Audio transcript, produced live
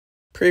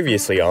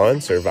Previously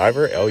on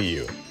Survivor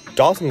LU,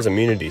 Dawson's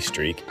immunity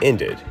streak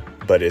ended,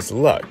 but his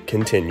luck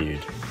continued.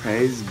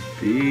 Praise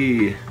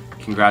be.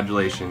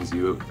 Congratulations,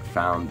 you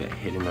found the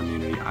hidden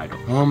immunity idol.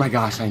 Oh my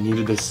gosh, I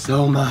needed this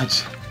so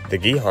much. The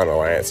Gihan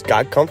Alliance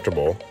got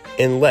comfortable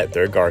and let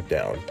their guard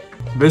down.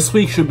 This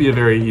week should be a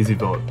very easy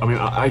vote. I mean,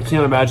 I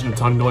can't imagine a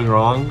ton going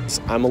wrong.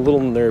 I'm a little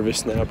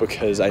nervous now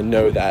because I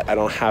know that I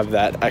don't have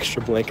that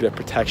extra blanket of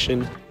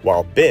protection.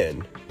 While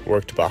Ben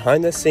worked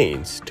behind the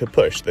scenes to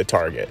push the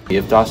target.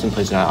 If Dawson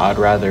plays now, I'd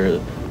rather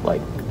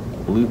like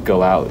Luke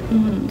go out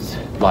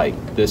like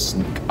this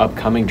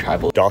upcoming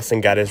tribal.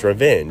 Dawson got his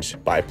revenge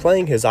by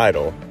playing his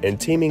idol and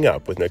teaming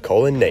up with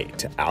Nicole and Nate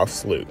to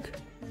oust Luke.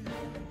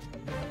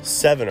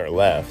 7 are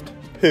left.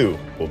 Who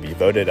will be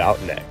voted out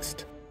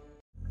next?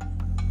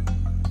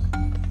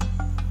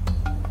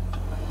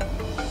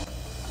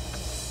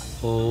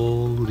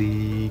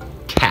 Holy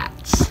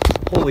cats.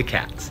 Holy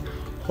cats.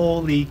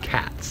 Holy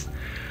cats.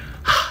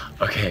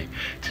 Okay,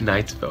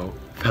 tonight's vote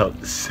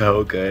felt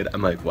so good.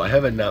 I'm like, why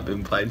have I not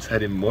been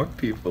blindsiding more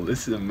people?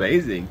 This is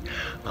amazing.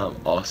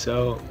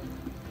 Also,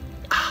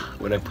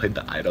 when I played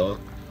the idol,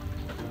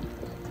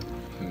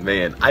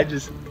 man, I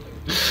just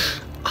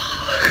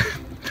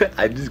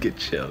get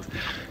chills.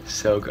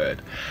 So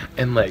good.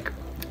 And like,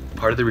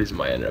 part of the reason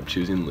why I ended up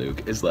choosing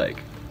Luke is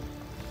like,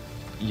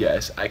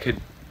 yes, I could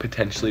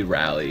potentially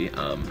rally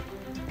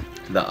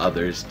the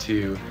others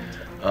to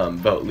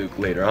vote Luke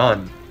later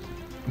on,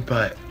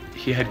 but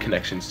he had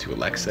connections to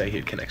Alexa, he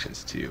had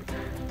connections to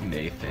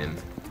Nathan.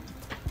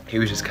 He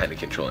was just kind of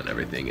controlling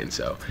everything, and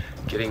so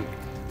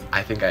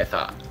I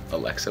thought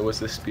Alexa was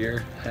the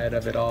spearhead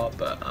of it all,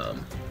 but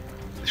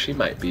she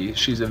might be.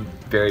 She's a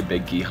very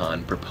big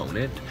Gihan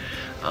proponent,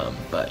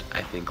 but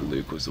I think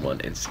Luke was the one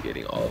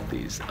instigating all of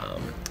these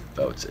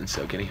votes, and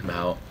so getting him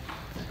out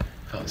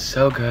felt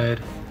so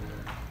good.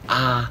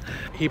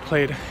 He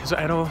played his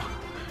idol,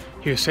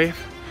 he was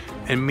safe,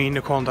 and me,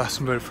 Nicole, and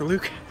Dawson voted for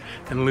Luke,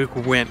 and Luke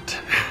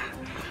went.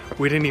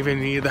 We didn't even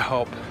need the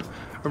help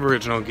of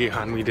original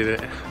Gihan, we did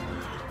it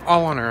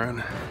all on our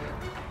own.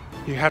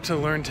 You have to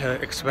learn to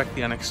expect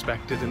the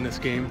unexpected in this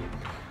game.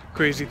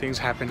 Crazy things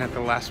happen at the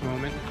last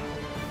moment,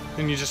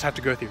 and you just have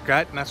to go with your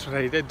gut, and that's what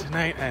I did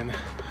tonight, and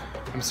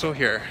I'm still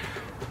here.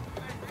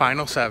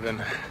 Final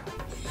 7.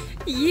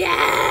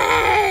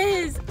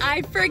 Yes!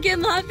 I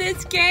freaking love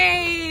this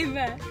game!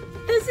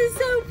 This is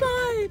so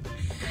fun!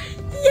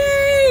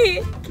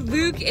 Yay!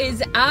 Luke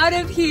is out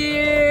of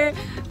here!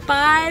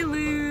 Bye,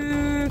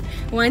 Luke!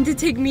 Wanted to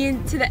take me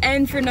to the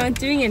end for not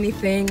doing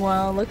anything.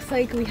 Well, looks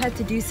like we had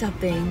to do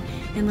something,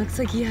 and looks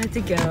like you had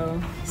to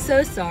go.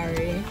 So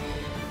sorry.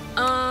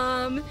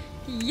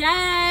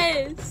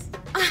 Yes!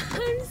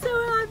 I'm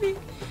so happy!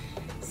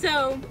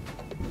 So,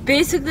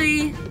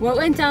 basically, what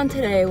went down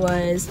today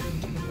was,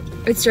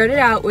 it started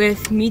out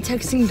with me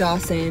texting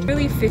Dawson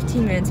really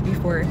 15 minutes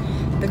before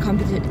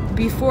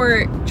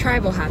before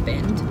tribal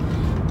happened.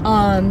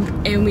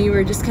 And we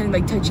were just kind of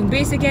like touching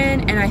base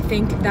again, and I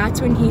think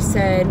that's when he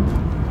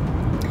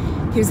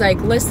was like,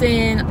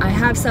 listen, I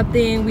have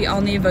something, we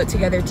all need to vote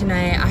together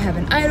tonight, I have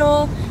an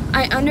idol.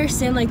 I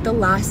understand like the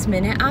last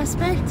minute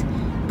aspect,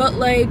 but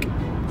like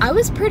I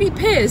was pretty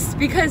pissed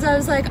because I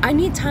was like, I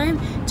need time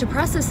to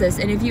process this,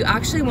 and if you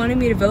actually wanted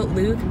me to vote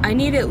Luke, I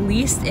need at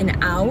least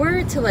an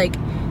hour to like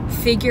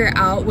figure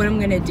out what I'm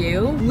gonna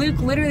do. Luke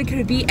literally could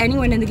have beat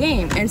anyone in the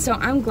game, and so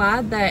I'm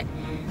glad that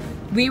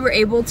we were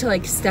able to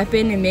like step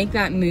in and make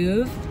that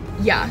move.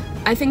 Yeah,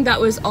 I think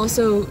that was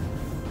also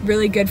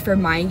really good for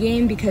my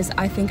game because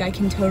I think I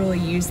can totally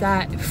use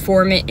that,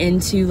 form it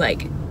into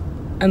like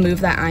a move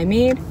that I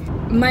made.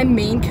 My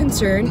main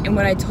concern and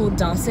what I told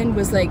Dawson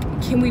was like,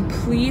 can we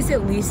please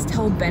at least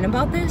tell Ben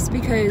about this?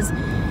 Because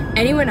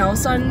anyone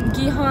else on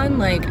Gihan,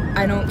 like,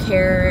 I don't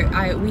care,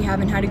 we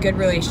haven't had a good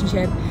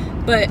relationship,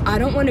 but I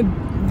don't want to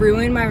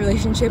ruin my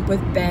relationship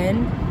with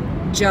Ben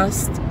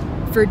just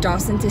for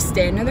Dawson to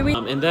stay another week.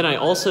 And then I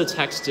also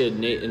texted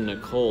Nate and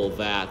Nicole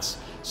that,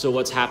 so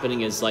what's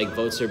happening is like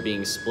votes are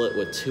being split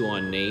with 2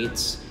 on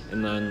Nate's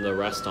and then the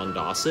rest on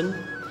Dawson.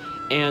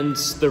 And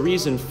the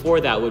reason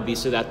for that would be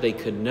so that they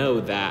could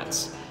know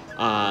that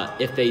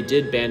if they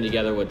did band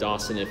together with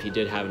Dawson, if he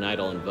did have an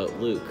idol and vote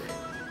Luke,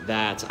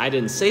 that I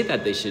didn't say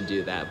that they should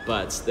do that,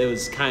 but it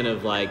was kind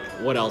of like,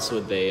 what else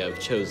would they have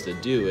chose to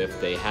do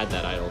if they had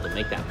that idol to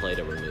make that play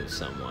to remove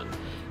someone?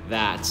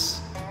 That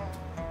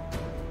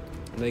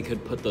they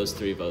could put those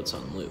 3 votes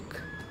on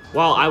Luke.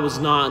 While I was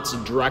not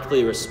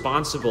directly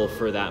responsible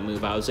for that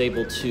move, I was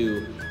able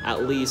to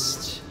at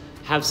least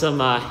have some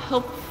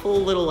helpful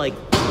little like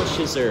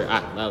pushes, or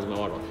that was my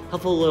water,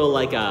 helpful little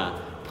like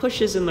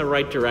pushes in the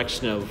right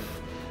direction of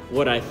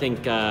what I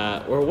think,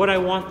 or what I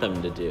want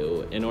them to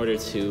do in order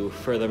to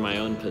further my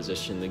own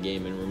position in the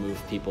game and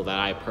remove people that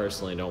I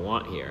personally don't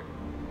want here.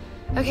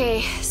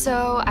 Okay,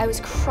 so I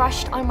was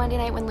crushed on Monday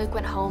night when Luke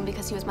went home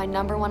because he was my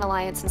 #1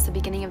 alliance since the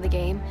beginning of the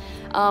game.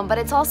 But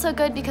it's also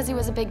good because he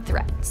was a big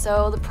threat.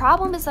 So the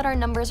problem is that our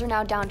numbers are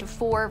now down to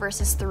 4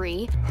 versus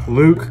 3.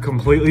 Luke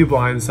completely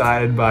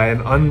blindsided by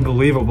an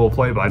unbelievable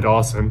play by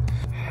Dawson.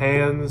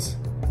 Hands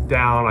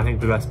down, I think,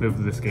 the best move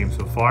of this game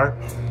so far.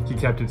 He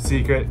kept it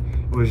secret.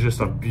 It was just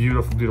a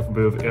beautiful, beautiful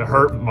move. It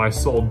hurt my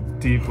soul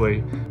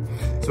deeply.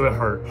 So it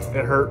hurt.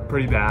 It hurt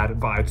pretty bad,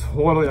 but I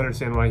totally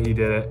understand why he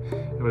did it.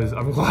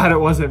 I'm glad it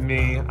wasn't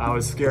me. I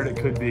was scared it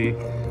could be,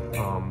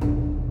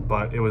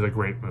 but it was a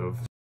great move.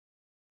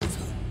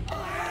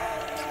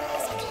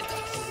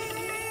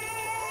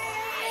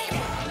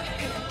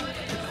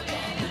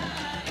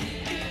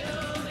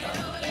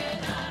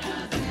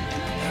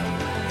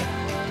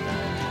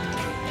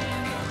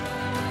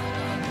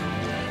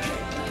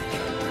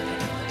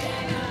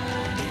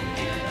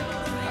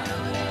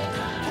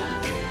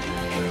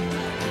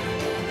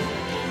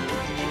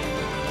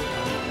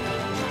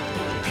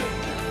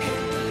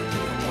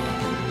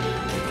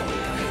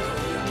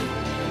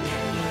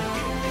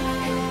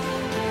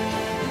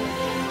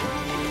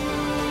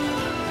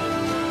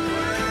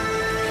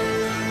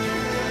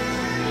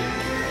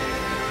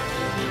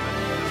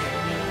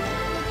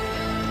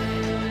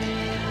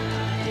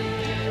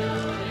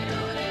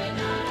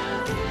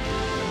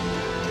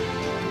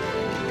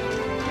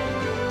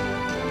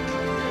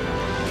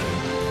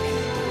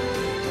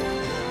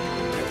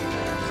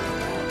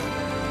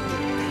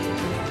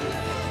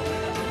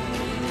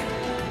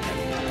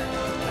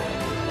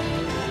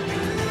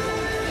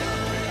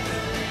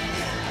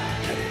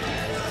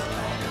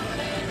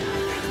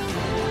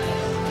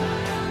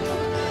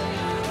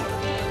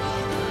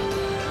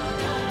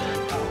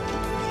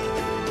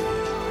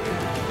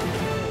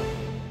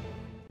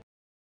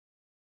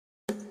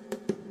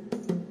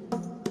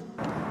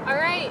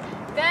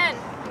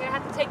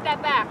 Take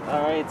that back.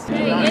 All right,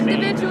 hey,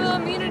 individual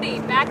immunity,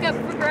 back up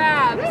for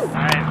grabs. All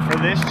right, for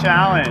this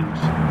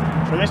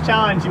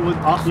challenge,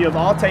 you have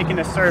all taken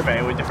a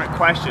survey with different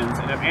questions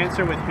and have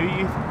answered with who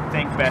you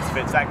think best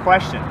fits that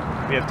question.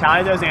 We have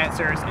tallied those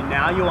answers, and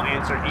now you will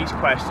answer each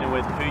question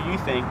with who you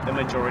think the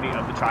majority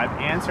of the tribe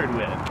answered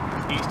with.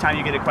 Each time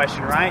you get a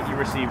question right, you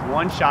receive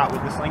one shot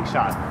with the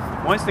slingshot.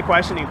 Once the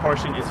questioning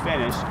portion is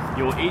finished,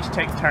 you will each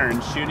take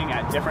turns shooting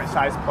at different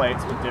sized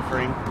plates with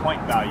differing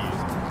point values.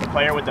 The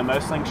player with the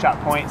most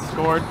slingshot points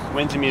scored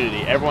wins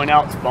immunity. Everyone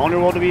else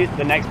vulnerable to be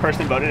the next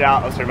person voted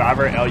out of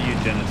Survivor LU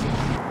Genesis.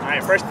 All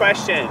right, first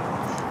question.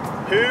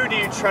 Who do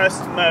you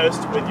trust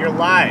most with your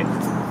life?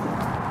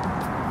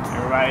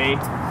 Everybody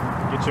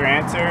get your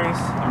answers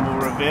and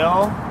we'll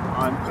reveal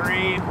on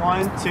 3.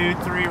 1, 2,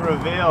 3,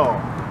 reveal.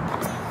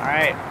 All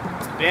right,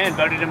 Ben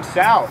voted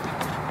himself.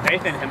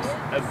 Nathan,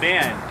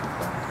 Ben.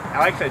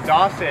 Alexa,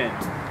 Dawson.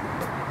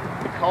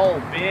 Nicole,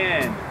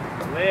 Ben.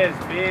 Liz,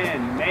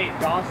 Ben. Nate,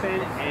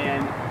 Dawson,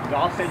 and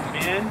Dawson,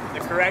 Ben. The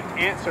correct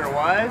answer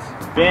was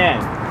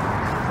Ben.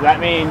 So that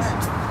means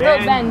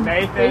Ben,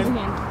 Nathan,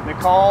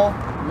 Nicole,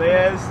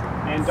 Liz,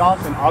 and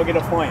Dawson all get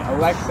a point.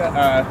 Alexa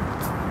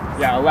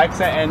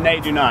and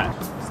Nate do not.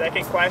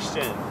 Second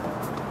question.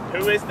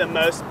 Who is the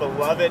most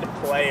beloved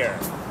player?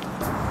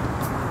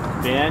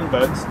 Ben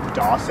votes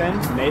Dawson.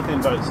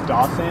 Nathan votes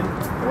Dawson.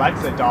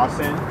 Alexa,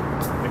 Dawson.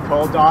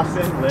 Nicole,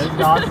 Dawson. Liz,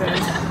 Dawson.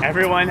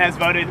 Everyone has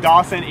voted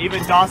Dawson,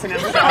 even Dawson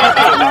himself.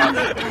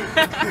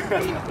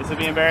 This would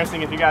be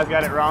embarrassing if you guys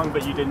got it wrong,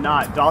 but you did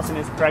not. Dawson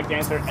is the correct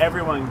answer.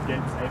 Everyone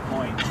gets a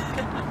point.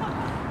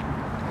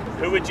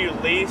 Who would you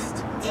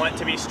least want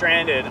to be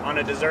stranded on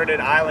a deserted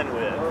island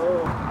with?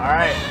 All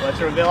right, let's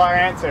reveal our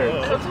answers.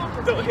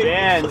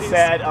 Ben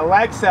said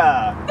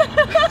Alexa.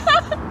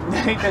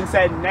 Nathan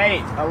said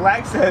Nate.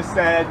 Alexa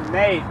said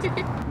Nate.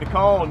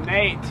 Nicole,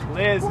 Nate.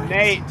 Liz,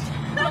 Nate.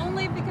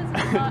 Only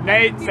because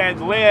Nate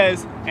said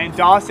Liz, and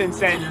Dawson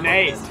said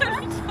Nate.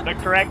 The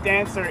correct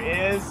answer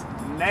is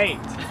Nate.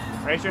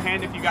 Raise your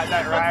hand if you got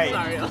that right.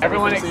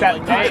 Everyone except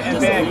Nate and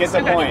Ben gets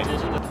a point.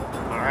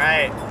 All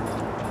right,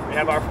 we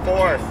have our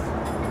fourth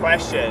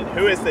question.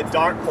 Who is the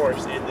dark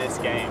horse in this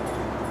game?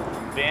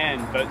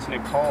 Ben votes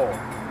Nicole.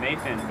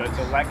 Nathan votes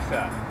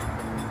Alexa.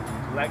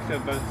 Alexa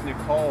votes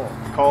Nicole.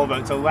 Nicole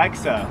votes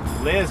Alexa.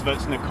 Liz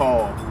votes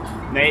Nicole.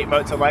 Nate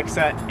votes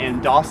Alexa,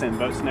 and Dawson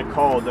votes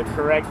Nicole. The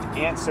correct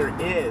answer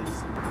is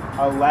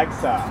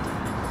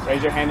Alexa.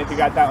 Raise your hand if you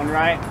got that one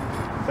right.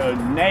 So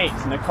Nate,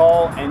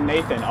 Nicole, and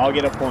Nathan all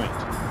get a point.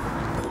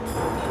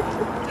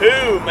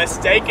 Who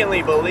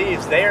mistakenly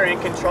believes they are in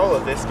control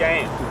of this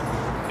game?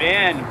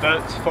 Ben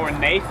votes for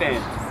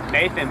Nathan.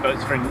 Nathan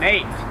votes for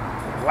Nate.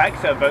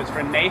 Alexa votes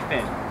for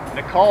Nathan.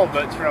 Nicole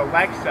votes for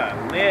Alexa.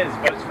 Liz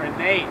votes for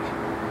Nate.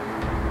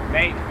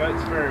 Nate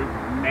votes for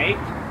Nate.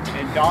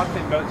 And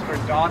Dawson votes for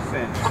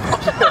Dawson.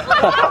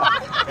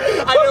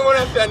 I didn't want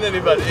to offend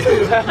anybody.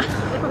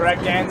 The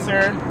correct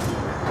answer,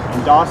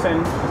 and Dawson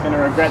is going to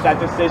regret that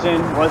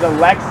decision, was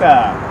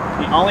Alexa.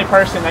 The only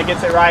person that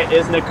gets it right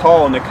is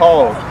Nicole.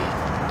 Nicole,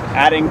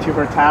 adding to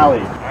her tally.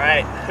 All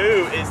right,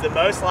 who is the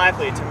most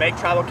likely to make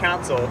tribal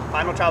council,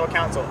 final tribal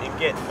council, and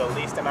get the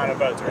least amount of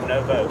votes or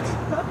no votes?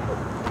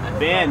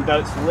 Ben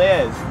votes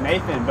Liz.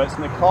 Nathan votes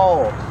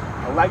Nicole.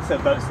 Alexa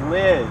votes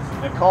Liz.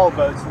 Nicole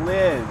votes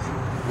Liz.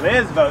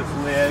 Liz votes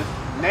Liz,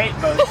 Nate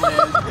votes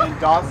Liz, and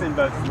Dawson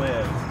votes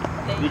Liz.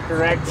 The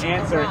correct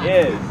answer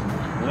is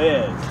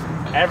Liz.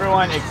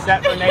 Everyone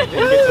except for Nathan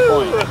gets a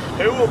point.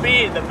 Who will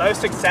be the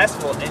most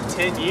successful in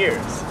 10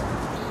 years?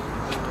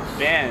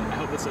 Ben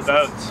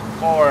votes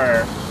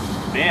for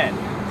Ben.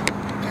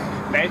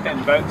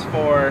 Nathan votes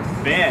for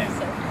Ben.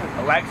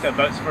 Alexa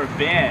votes for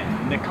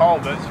Ben. Nicole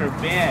votes for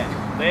Ben.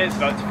 Liz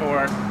votes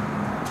for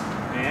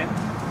Ben.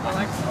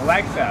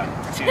 Alexa.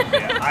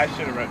 Yeah, I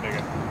should have wrote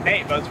bigger.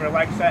 Nate votes for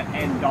Alexa,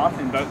 and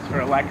Dawson votes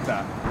for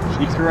Alexa.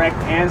 The correct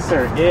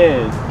answer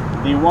is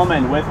the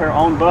woman with her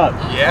own book,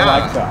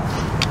 Alexa.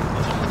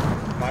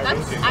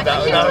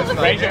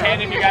 Raise your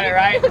hand if you got it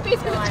right.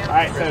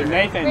 Alright, so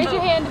Nathan. Raise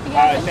your hand if you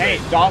got it.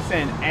 Nate,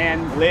 Dawson,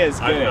 and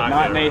Liz, good.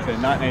 Not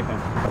Nathan, not Nathan.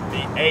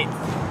 The 8th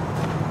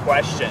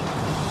question.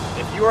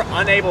 If you were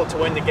unable to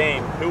win the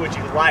game, who would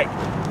you like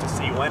to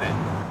see win it?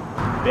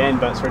 Ben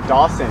votes for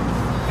Dawson.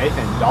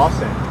 Nathan,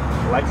 Dawson.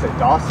 Alexa,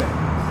 Dawson.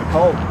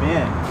 Nicole,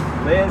 Ben.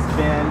 Liz,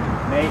 Ben.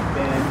 Nate,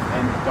 Ben.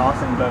 And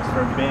Dawson votes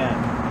for Ben.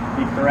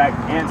 The correct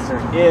answer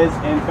is,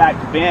 in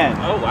fact, Ben.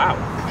 Oh, wow.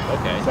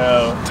 Okay.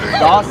 So,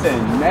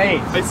 Dawson,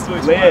 Nate, Liz,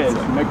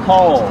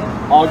 Nicole,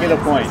 all get a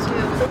point.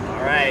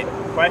 All right,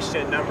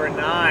 question number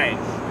 9.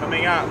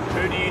 Coming up,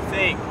 who do you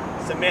think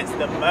submits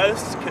the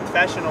most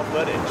confessional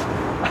footage?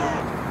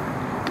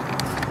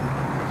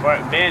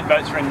 Ben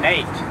votes for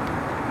Nate.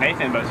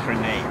 Nathan votes for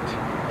Nate.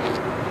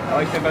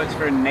 Alexa votes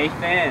for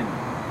Nathan.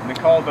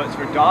 Nicole votes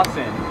for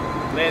Dawson.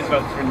 Liz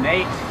votes for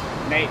Nate.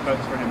 Nate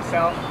votes for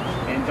himself.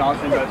 And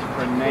Dawson votes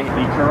for Nate.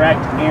 The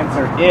correct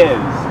answer is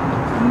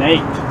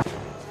Nate.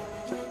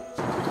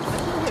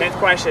 10th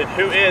question,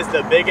 who is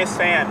the biggest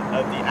fan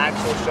of the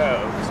actual show,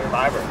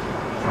 Survivor?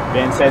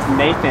 Ben says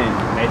Nathan.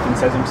 Nathan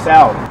says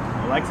himself.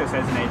 Alexa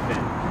says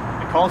Nathan.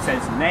 Nicole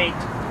says Nate.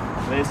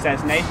 Liz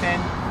says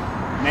Nathan.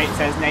 Nate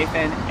says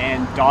Nathan.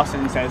 And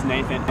Dawson says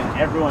Nathan. And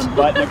everyone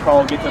but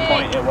Nicole gets a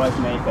point. It was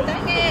Nathan.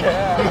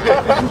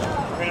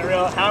 We're gonna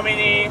reel how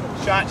many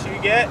shots you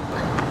get.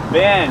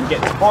 Ben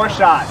gets 4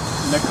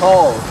 shots.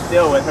 Nicole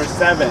still with her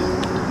 7.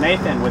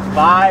 Nathan with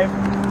 5.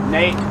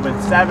 Nate with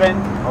 7.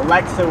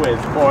 Alexa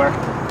with 4.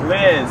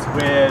 Liz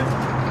with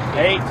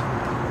 8.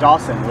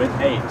 Dawson with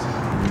 8.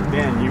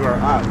 Ben, you are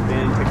up.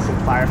 Ben takes some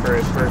fire for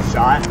his first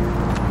shot.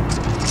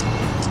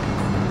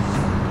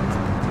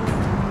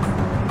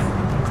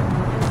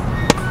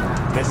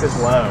 This is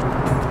low.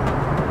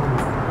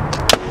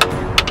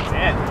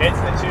 Ben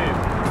hits the tube.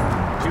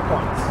 2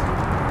 points.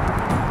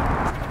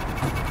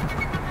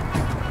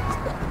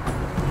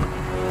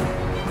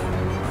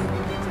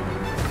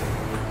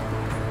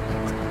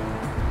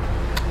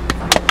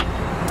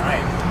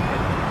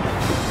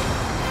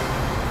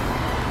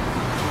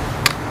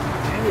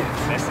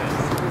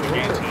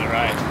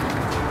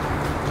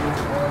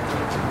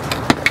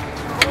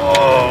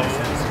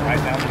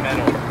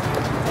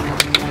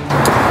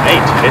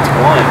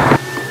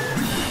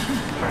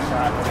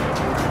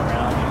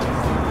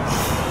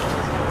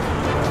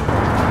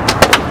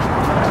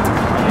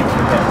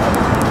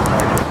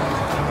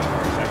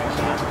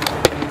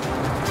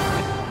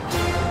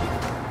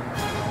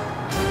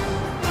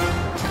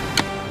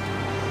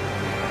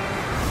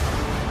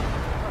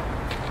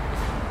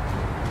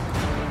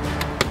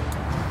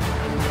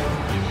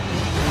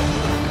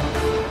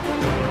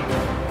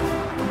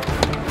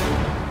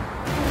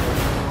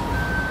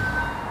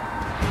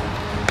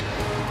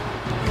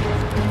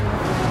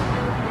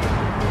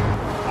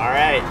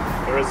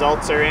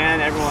 Results are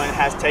in. Everyone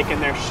has taken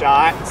their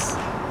shots.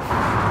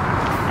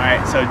 All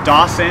right, so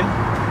Dawson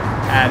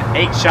had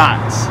 8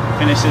 shots,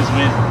 finishes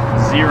with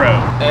 0.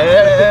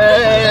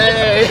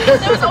 Hey!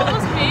 That was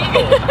almost me.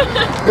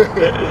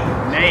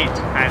 Nate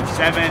had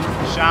 7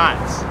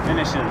 shots,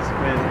 finishes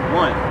with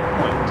 1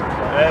 point.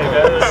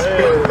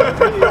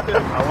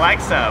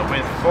 Alexa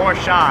with 4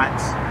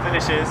 shots,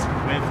 finishes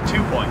with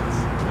 2 points.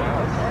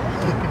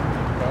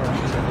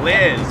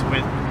 Liz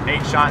with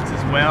 8 shots as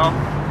well,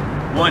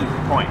 1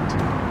 point.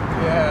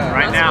 Yeah.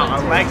 Right now,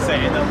 Alexa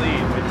in the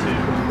lead with 2.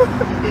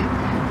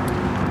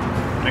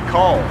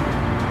 Nicole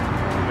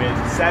with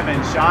 7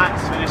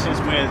 shots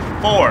finishes with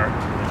 4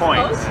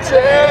 points. In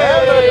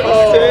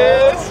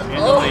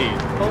the lead.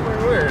 Oh my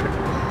word.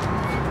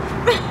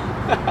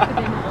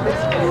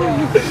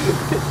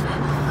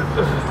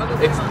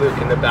 It's Luke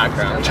in the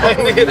background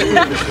trying to get it.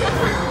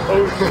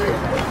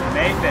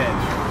 Nathan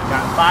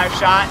got 5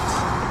 shots,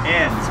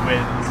 ends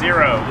with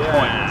 0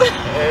 points.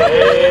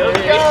 Hey,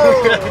 let's go.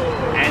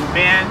 And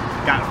Ben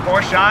got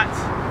 4 shots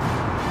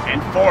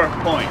and 4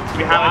 points.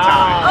 We have a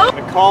tie.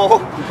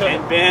 Nicole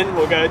and Ben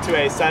will go to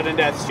a sudden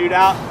death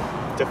shootout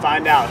to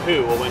find out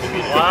who will win the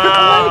meeting.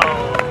 Wow.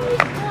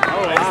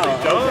 Oh, wow.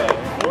 Okay.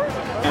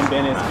 And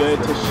Ben is good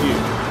to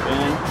shoot.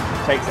 Ben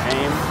takes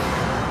aim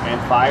and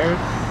fires.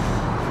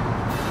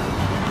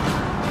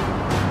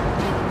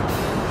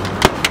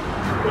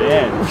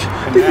 Ben I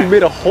think he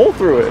made a hole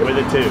through it. with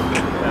a 2.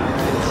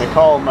 Yeah.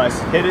 Nicole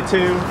must hit a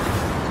 2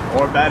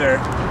 or better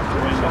to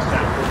win this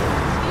chapter.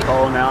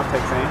 Nicole now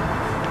takes aim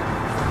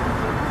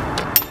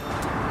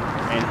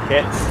and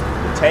hits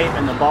the tape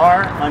and the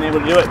bar, unable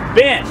to do it.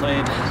 Ben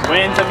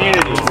wins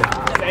immunity.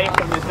 Safe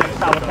from this next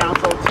tribal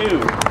council.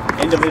 2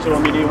 individual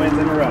immunity wins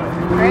in a row.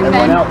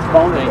 Everyone else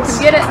vulnerable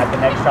at the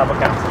next tribal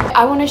council.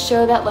 I want to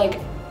show that like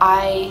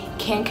I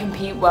can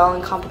compete well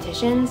in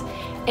competitions,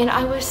 and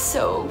I was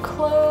so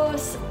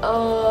close.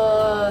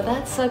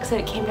 That sucks that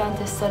it came down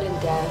to sudden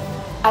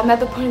death. I'm at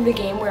the point of the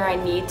game where I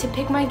need to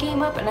pick my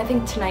game up, and I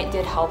think tonight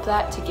did help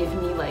that to give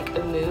me like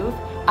a move.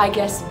 I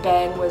guess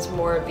Ben was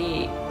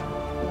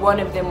one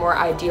of the more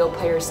ideal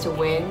players to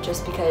win,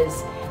 just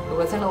because it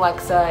wasn't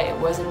Alexa, it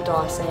wasn't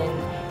Dawson.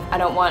 I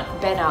don't want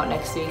Ben out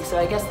next week, so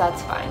I guess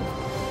that's fine.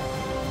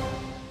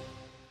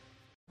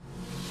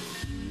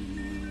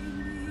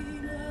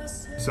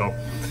 So,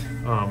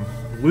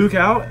 Luke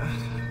out,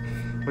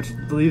 which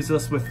leaves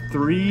us with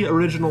 3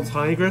 original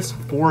Tigers,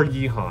 4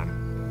 Gihan.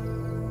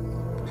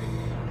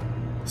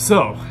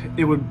 So,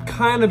 it would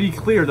kind of be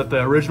clear that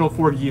the original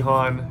 4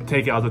 Gihan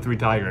take out the 3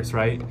 Tigers,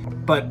 right?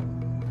 But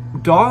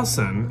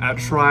Dawson at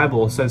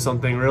Tribal said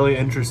something really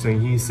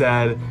interesting. He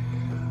said,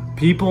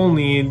 people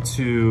need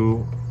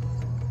to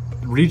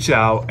reach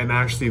out and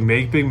actually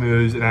make big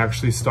moves and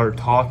actually start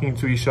talking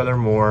to each other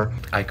more.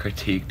 I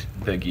critiqued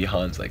the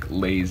Gihan's like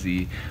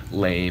lazy,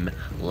 lame,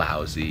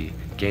 lousy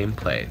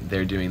gameplay.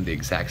 They're doing the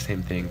exact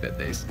same thing that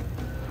they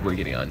were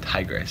getting on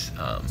Tigris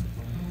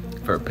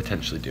for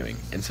potentially doing.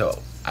 And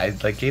so I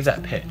like gave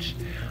that pitch.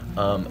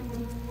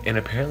 And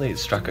apparently it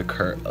struck a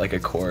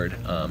chord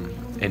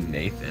in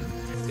Nathan.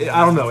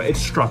 I don't know, it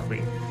struck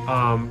me,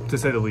 to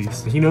say the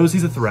least. He knows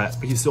he's a threat,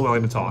 but he's still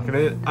willing to talk. And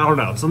I don't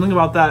know, something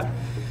about that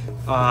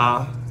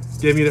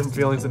gave me different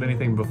feelings than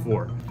anything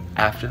before.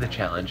 After the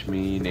challenge,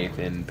 me,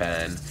 Nathan,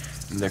 Ben,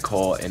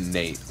 Nicole, and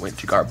Nate went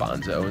to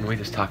Garbanzo, and we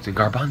just talked, and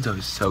Garbanzo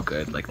is so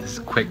good. Like, this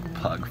quick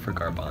plug for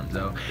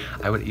Garbanzo.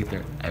 I would eat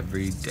there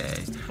every day.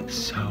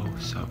 So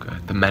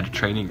good. The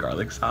Mediterranean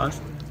garlic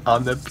sauce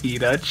on the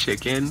pita,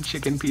 chicken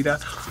pita.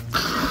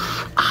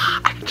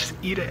 I could just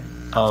eat it.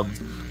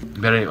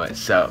 But anyway,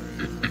 so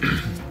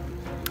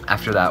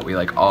after that, we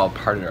like all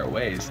parted our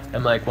ways.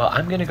 I'm like, well,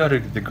 I'm gonna go to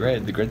the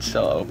grid. The grid's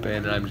still open,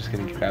 and I'm just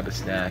gonna grab a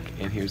snack.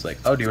 And he was like,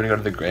 oh, do you wanna go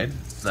to the grid?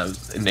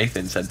 And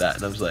Nathan said that,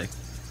 and I was like,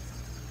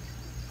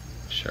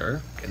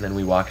 sure. And then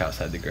we walk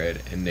outside the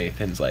grid, and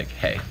Nathan's like,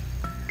 hey,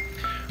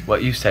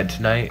 what you said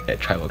tonight at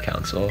Tribal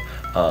Council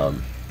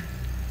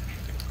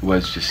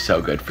was just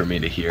so good for me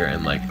to hear.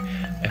 And like,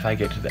 if I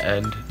get to the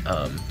end,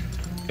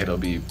 it'll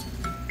be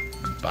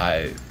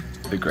by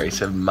the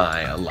grace of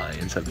my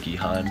alliance of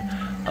Gihan.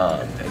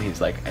 And he's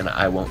like, and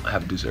I won't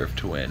have deserved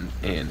to win.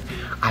 And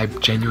I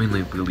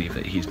genuinely believe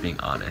that he's being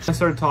honest. I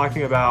started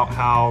talking about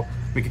how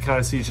we could kind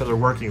of see each other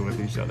working with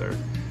each other.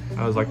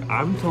 I was like,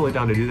 I'm totally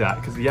down to do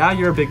that. Because yeah,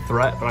 you're a big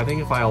threat, but I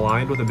think if I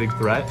aligned with a big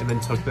threat and then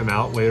took them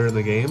out later in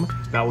the game,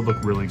 that would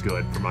look really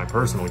good for my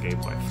personal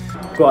gameplay.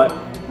 But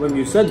when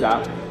you said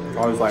that,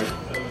 I was like,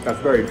 that's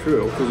very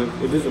true, because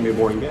it is going to be a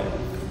boring game.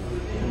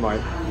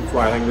 That's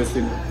why I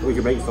think we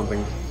could make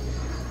something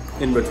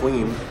in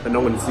between that no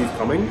one sees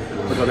coming,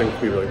 which I think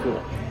would be really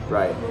cool.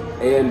 Right,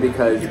 and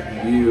because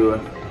you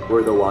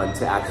were the one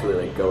to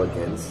actually like go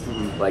against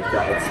like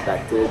the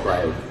expected,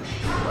 like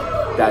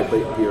that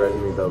be ready to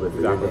rebuild it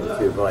for your game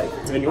too, but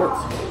like and yours.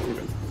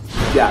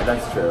 Yeah,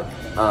 that's true.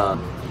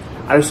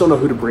 I just don't know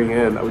who to bring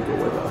in that would go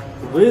with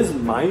her. Liz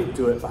might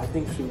do it, but I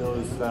think she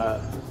knows that.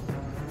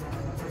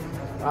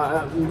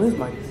 Liz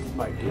might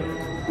do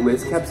it.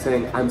 Liz kept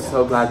saying, "I'm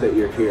so glad that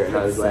you're here," and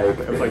I was like,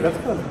 that's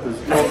kind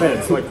of no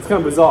offense, like it's kind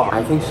of bizarre.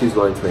 I think she's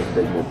willing to make a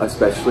big move,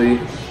 especially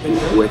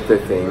with the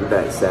thing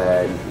that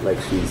said like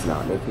she's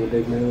not making a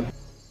big move.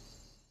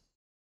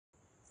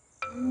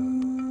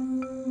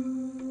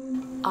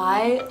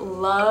 I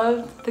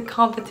loved the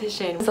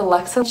competition. With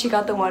Alexa, she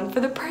got the one for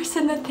the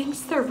person that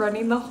thinks they're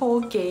running the whole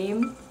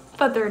game,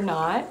 but they're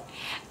not.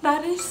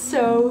 That is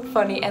so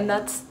funny, and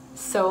that's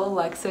so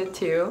Alexa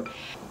too.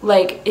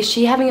 Like, is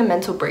she having a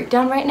mental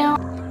breakdown right now?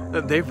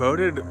 They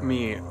voted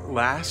me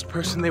last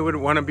person they would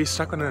want to be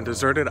stuck on a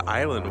deserted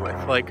island with.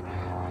 Like,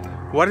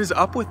 what is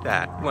up with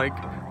that? Like,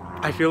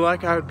 I feel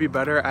like I would be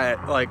better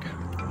at like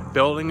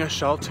building a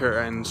shelter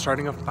and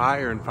starting a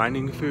fire and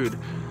finding food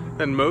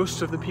than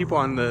most of the people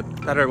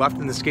that are left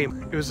in this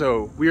game. It was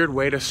a weird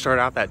way to start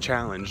out that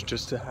challenge,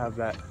 just to have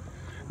that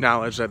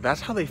knowledge that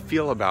that's how they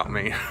feel about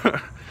me.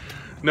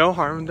 No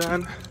harm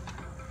done,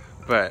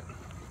 but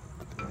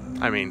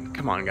I mean,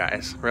 come on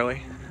guys,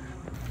 really?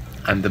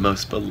 I'm the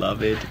most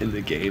beloved in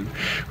the game,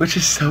 which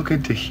is so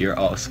good to hear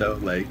also,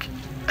 like,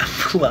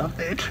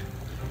 beloved.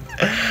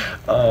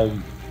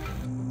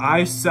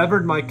 I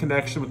severed my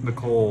connection with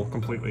Nicole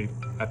completely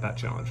at that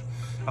challenge.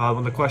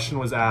 When the question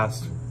was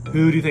asked,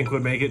 who do you think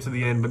would make it to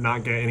the end but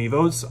not get any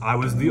votes? I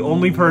was the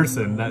only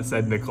person that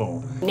said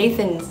Nicole.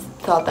 Nathan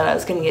thought that I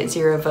was gonna get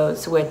 0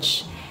 votes,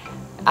 which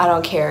I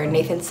don't care.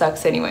 Nathan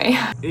sucks anyway.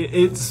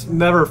 It's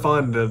never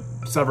fun to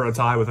sever a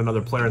tie with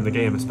another player in the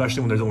game,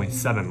 especially when there's only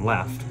 7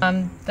 left.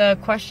 The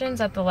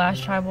questions at the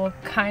last tribal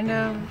kind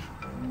of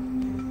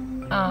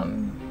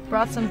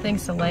brought some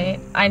things to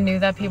light. I knew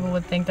that people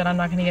would think that I'm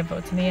not gonna get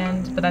votes in the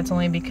end, but that's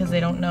only because they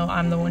don't know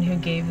I'm the one who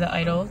gave the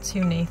idol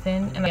to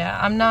Nathan. And yeah,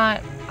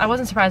 I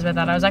wasn't surprised by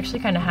that. I was actually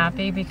kind of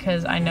happy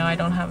because I know I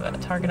don't have a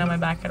target on my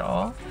back at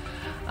all.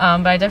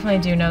 But I definitely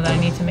do know that I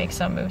need to make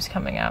some moves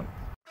coming up.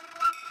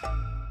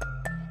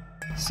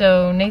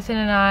 So Nathan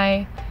and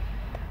I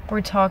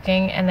we're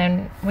talking, and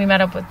then we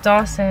met up with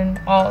Dawson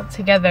all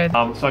together.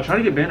 So I tried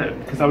to get Bennett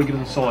because that would give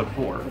us a solid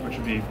 4, which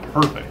would be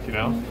perfect, you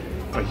know?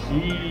 But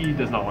he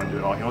does not want to do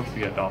it all. He wants to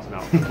get Dawson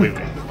out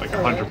completely, like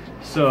 100.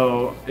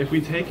 So if we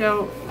take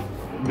out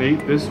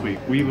Nate this week,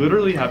 we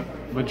literally have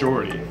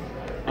majority.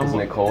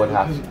 Nicole would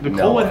have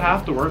Nicole would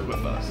have to work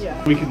with us.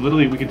 Yeah. We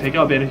could take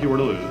out Ben if he were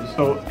to lose.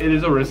 So it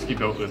is a risky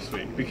vote this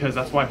week because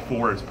that's why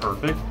 4 is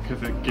perfect,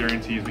 because it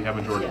guarantees we have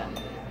majority. Yeah.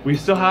 We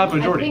still have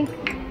majority,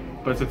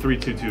 but it's a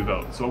 3-2-2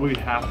 vote. So what we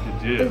have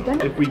to do,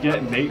 if we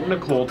get Nate and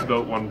Nicole to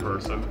vote one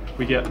person,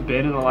 we get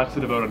Ben and Alexa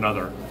to vote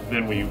another,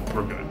 then we're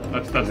good.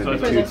 That's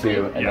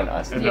 2-2 and then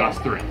us. And then us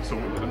 3. So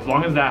as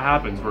long as that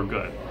happens, we're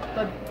good.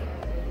 But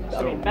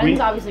So Ben's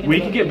obviously gonna we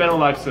vote can get Nate. Ben and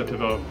Alexa to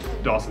vote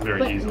Dawson very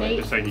But easily. Nate-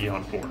 Just say he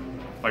on 4.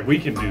 Like we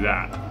can do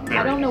that.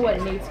 I don't know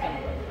what Nate's gonna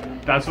do.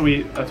 That's what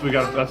we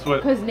got. That's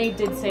what. Because Nate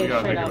did say We it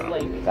gotta straight think up,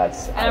 about. like,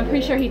 That's. and I'm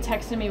pretty sure he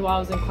texted me while I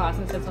was in class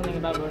and said something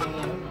about voting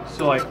you.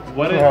 So like,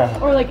 what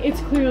if? Or like, it's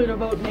clear to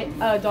vote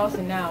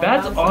Dawson now.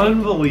 That's And I was like,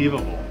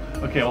 unbelievable.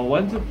 Okay, well,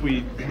 once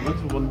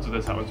if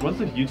this happens, once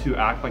if you two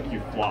act like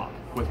you flop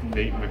with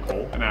Nate and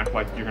Nicole and act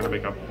like you're gonna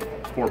make a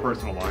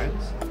 4-person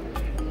alliance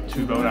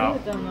to vote out.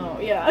 I don't know.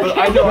 Yeah. But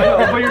I know,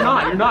 but you're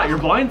not. You're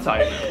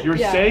blindsided. You're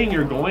saying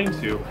you're going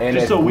to, And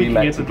just if so we we can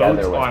met get the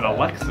together votes with on them.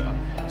 Alexa.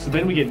 So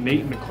then we get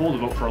Nate and Nicole to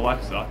vote for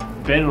Alexa.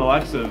 Ben and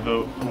Alexa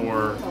vote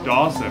for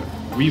Dawson.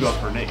 We vote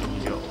for Nate.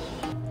 He goes.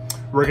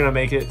 We're gonna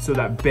make it so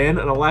that Ben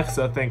and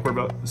Alexa think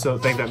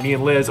that me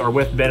and Liz are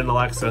with Ben and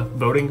Alexa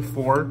voting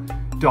for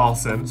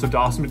Dawson. So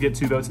Dawson would get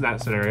 2 votes in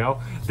that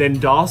scenario. Then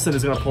Dawson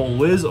is gonna pull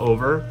Liz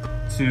over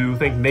to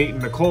think Nate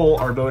and Nicole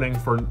are voting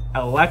for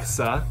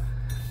Alexa.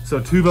 So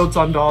 2 votes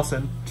on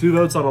Dawson, 2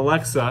 votes on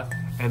Alexa,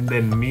 and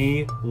then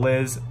me,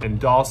 Liz, and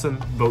Dawson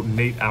vote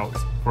Nate out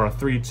for a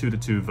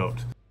 3-2-2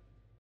 vote.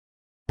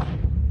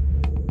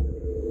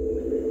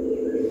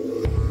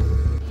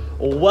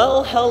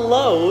 Well,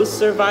 hello,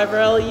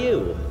 Survivor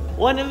LU.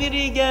 One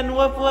immunity again,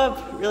 whoop whoop.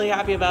 Really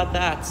happy about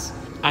that.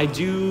 I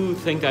do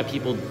think that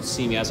people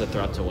see me as a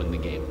threat to win the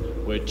game,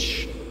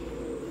 which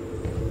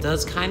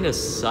does kind of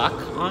suck,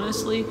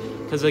 honestly.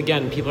 Because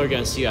again, people are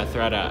gonna see a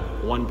threat at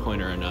one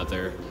point or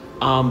another.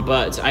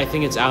 But I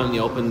think it's out in the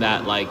open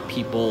that like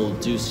people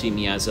do see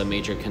me as a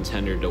major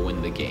contender to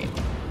win the game,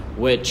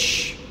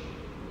 which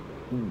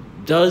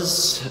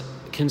does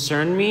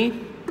concern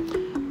me.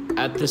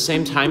 At the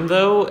same time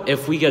though,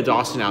 if we get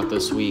Dawson out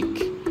this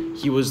week,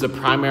 he was the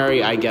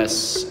primary, I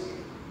guess,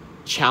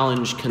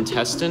 challenge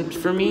contestant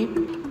for me.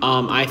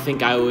 I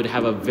think I would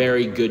have a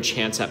very good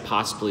chance at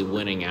possibly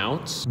winning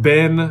out.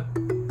 Ben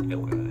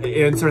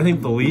answered, I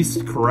think, the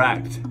least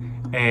correct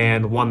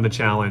and won the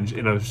challenge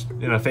in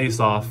a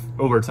face-off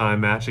overtime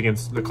match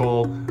against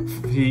Nicole.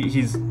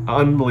 He's an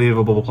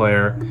unbelievable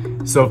player,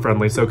 so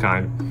friendly, so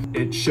kind.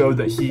 It showed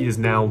that he is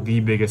now the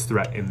biggest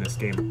threat in this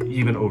game,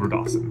 even over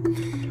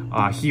Dawson.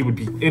 He would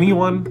beat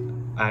anyone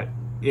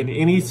in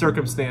any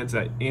circumstance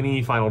at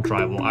any final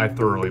tribal. I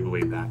thoroughly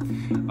believe that.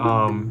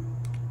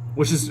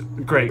 Which is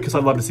great, because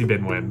I'd love to see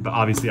Ben win, but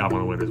obviously I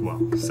want to win as well.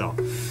 So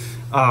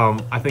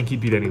I think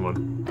he'd beat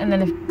anyone. And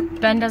then if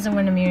Ben doesn't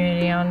win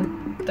immunity on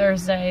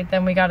Thursday,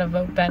 then we gotta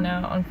vote Ben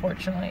out,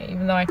 unfortunately,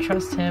 even though I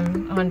trust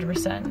him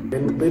 100%.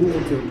 And Ben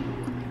could,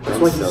 that's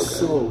why he's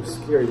so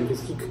scary,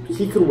 because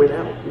he could win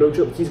out. No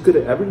joke. He's good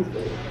at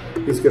everything.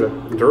 He's good at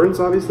endurance,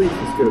 obviously.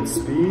 He's good at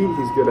speed.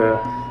 He's good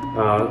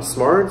at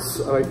smarts.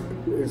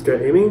 He's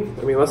good at aiming.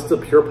 I mean, that's the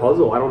pure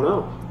puzzle. I don't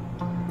know.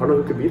 I don't know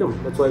who could beat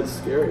him. That's why it's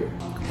scary.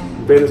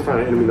 Ben is kind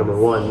of enemy number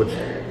 1, which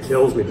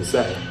kills me to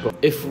say. But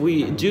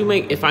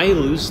If I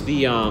lose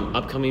the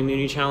upcoming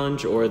immunity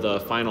challenge or the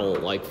final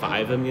like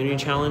 5 immunity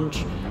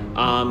challenge,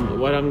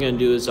 what I'm gonna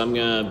do is I'm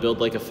gonna build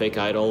like a fake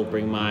idol,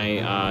 bring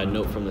my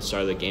note from the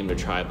start of the game to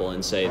tribal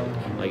and say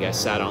like I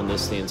sat on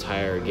this the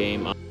entire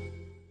game.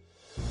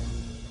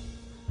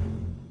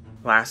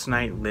 Last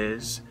night,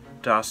 Liz,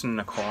 Dawson,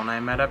 Nicole, and I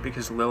met up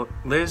because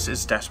Liz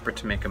is desperate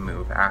to make a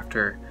move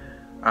after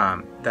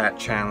that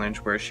challenge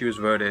where she was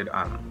voted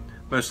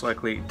most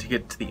likely to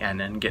get to the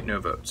end and get no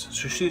votes.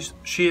 So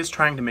she is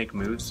trying to make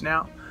moves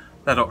now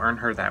that'll earn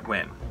her that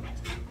win,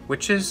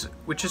 which is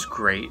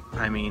great.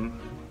 I mean,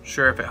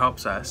 sure, if it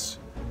helps us.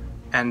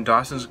 And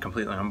Dawson's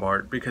completely on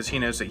board because he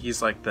knows that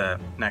he's like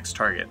the next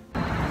target.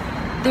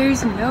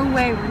 There's no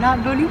way we're not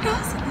voting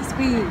Dawson this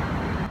week.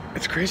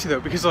 It's crazy though,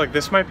 because like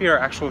this might be our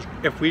actual,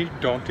 if we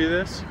don't do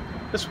this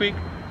week,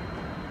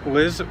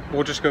 Liz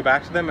will just go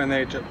back to them and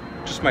they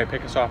just might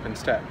pick us off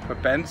instead.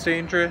 But Ben's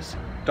dangerous,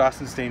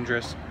 Dawson's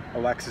dangerous,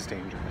 Alexa's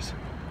dangerous.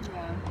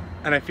 Yeah.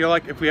 And I feel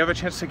like if we have a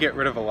chance to get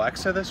rid of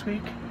Alexa this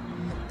week,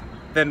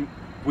 then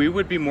we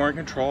would be more in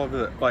control of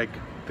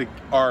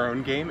our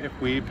own game if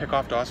we pick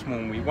off Dawson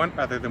when we won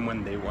rather than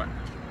when they won.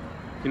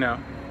 You know?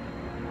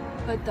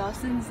 But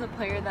Dawson's the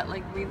player that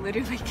like we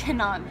literally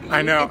cannot beat.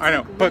 I know.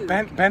 Like but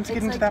Luke. Ben's It's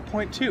getting like, to that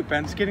point too.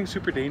 Ben's getting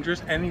super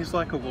dangerous and he's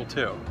likable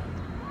too.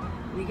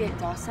 We get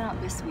Dawson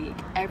out this week,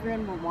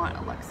 everyone will want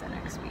Alexa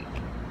next week.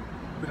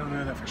 We don't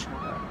know that for sure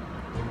though.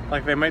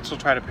 Like they might still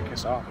try to pick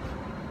us off.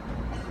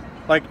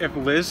 Like if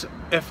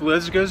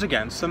Liz goes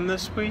against them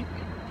this week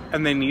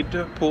and they need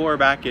to pull her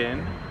back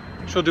in,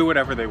 she'll do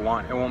whatever they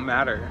want. It won't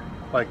matter.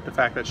 Like the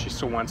fact that she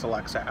still wants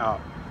Alexa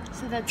out.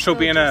 So that's she'll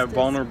be in a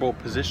vulnerable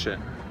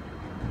position.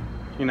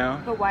 You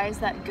know? But why is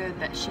that good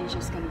that she's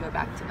just gonna go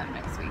back to them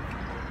next week?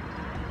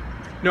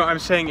 No, I'm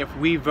saying if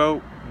we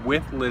vote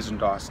with Liz and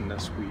Dawson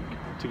this week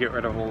to get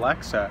rid of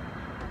Alexa,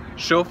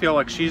 she'll feel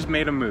like she's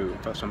made a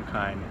move of some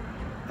kind.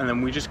 And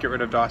then we just get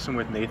rid of Dawson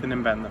with Nathan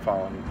and Ben the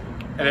following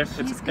week. And if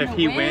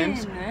he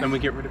wins, then we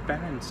get rid of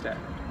Ben instead.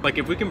 Like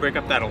if we can break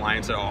up that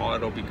alliance at all,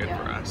 it'll be good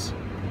for us.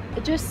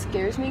 It just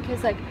scares me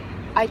because like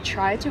I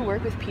try to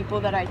work with people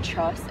that I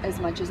trust as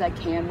much as I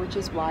can, which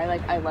is why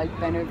like I like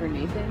Ben over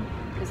Nathan.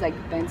 Because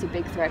like Ben's a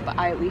big threat, but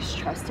I at least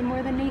trust him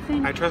more than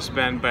Nathan. I trust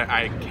Ben, but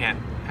I can't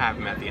have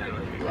him at the end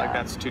with me. Like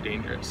that's too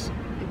dangerous.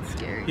 It's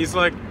scary. He's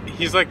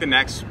like the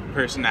next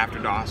person after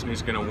Dawson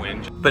who's gonna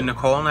win. But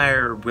Nicole and I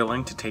are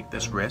willing to take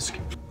this risk.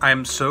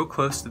 I'm so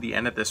close to the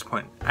end at this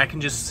point. I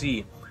can just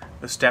see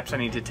the steps I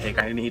need to take.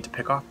 I need to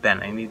pick off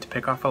Ben. I need to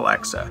pick off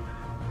Alexa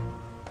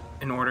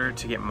in order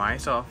to get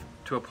myself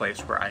to a place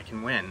where I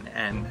can win.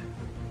 And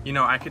you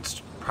know, I could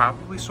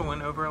probably still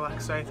win over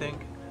Alexa, I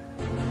think.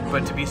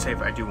 But to be safe,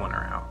 I do want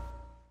her out.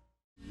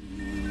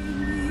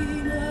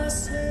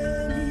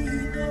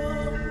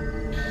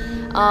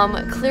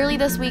 Clearly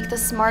this week, the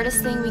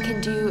smartest thing we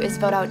can do is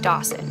vote out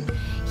Dawson.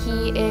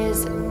 He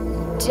is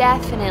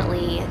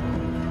definitely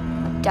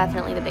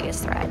the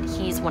biggest threat.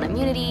 He's won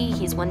immunity,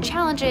 he's won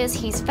challenges,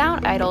 he's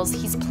found idols,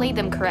 he's played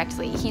them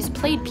correctly, he's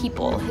played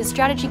people, his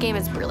strategy game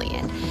is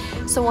brilliant.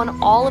 So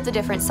on all of the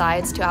different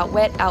sides to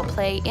outwit,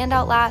 outplay, and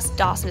outlast,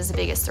 Dawson is the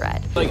biggest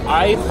threat. Like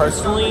I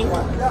personally,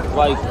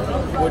 like,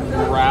 would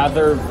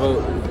rather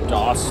vote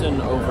Dawson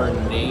over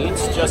Nate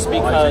just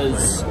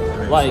because,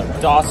 like,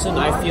 Dawson,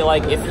 I feel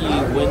like if he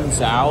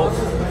wins out,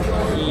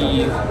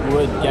 he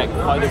would get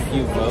quite a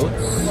few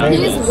votes.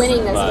 He is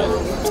winning this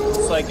game.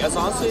 It's like, as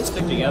long as they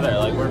stick together,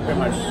 like, we're pretty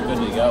much good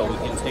to go. We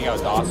can take out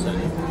Dawson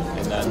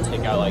and then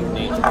take out, like,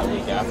 Nate the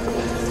week after.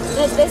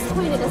 At this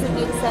point, it doesn't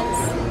make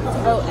sense to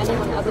vote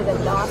anyone other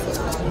than Dawson.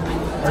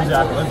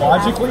 Exactly.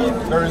 Logically,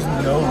 there is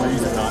no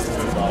reason not to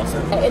vote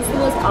Dawson. It's the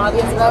most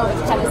obvious vote,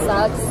 which kind of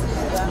sucks.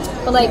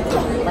 But like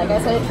I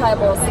said at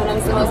Tribal,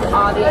 sometimes the most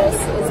obvious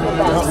is the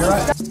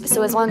best.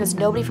 So as long as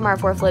nobody from our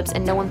 4 flips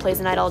and no one plays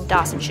an idol,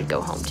 Dawson should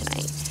go home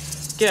tonight.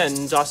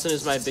 Again, Dawson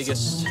is my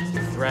biggest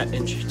threat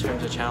in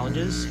terms of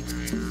challenges,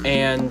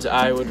 and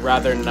I would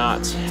rather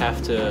not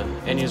have to,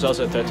 and he's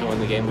also a threat to win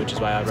the game, which is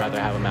why I'd rather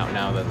have him out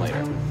now than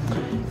later.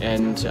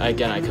 And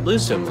again, I could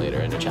lose to him later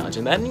in a challenge,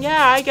 and then,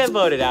 yeah, I get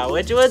voted out,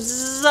 which would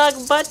suck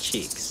butt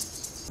cheeks.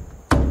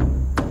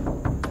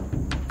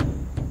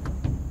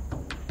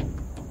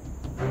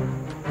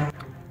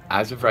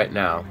 As of right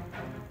now,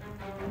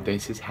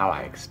 this is how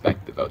I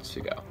expect the votes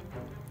to go.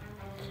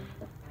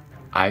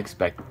 I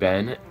expect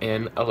Ben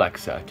and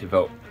Alexa to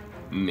vote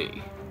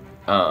me.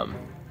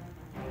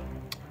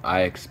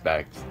 I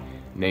expect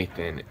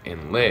Nathan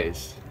and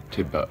Liz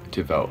to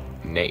vote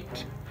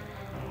Nate.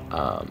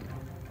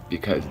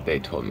 Because they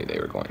told me they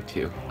were going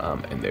to,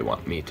 and they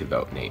want me to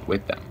vote Nate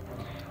with them.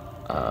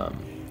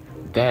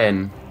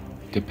 Then,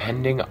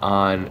 depending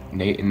on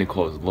Nate and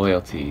Nicole's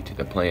loyalty to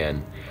the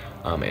plan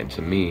and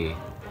to me,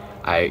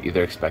 I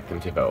either expect them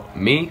to vote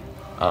me,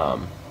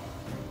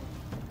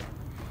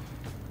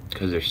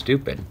 because they're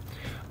stupid,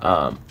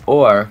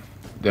 or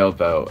they'll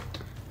vote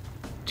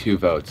 2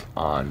 votes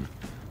on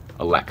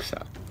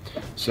Alexa.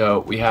 So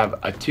we have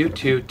a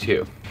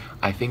 2-2-2.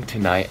 I think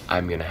tonight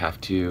I'm gonna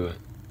have to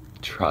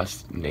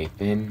trust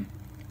Nathan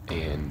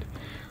and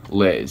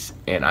Liz,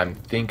 and I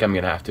think I'm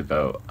gonna have to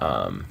vote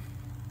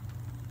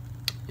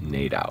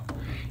Nate out,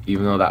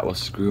 even though that will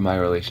screw my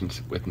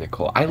relationship with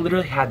Nicole. I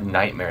literally had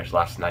nightmares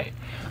last night.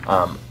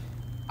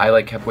 I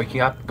like kept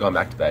waking up, going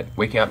back to bed,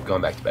 waking up,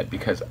 going back to bed,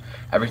 because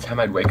every time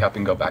I'd wake up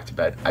and go back to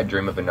bed, I'd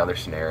dream of another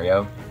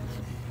scenario,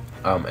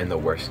 and the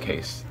worst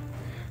case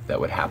that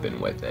would happen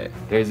with it.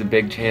 There's a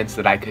big chance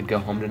that I could go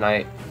home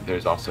tonight.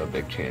 There's also a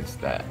big chance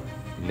that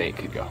Nate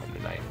could go home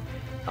tonight.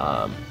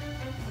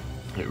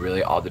 It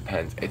really all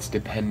depends. It's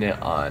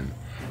dependent on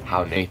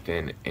how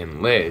Nathan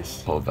and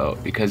Liz will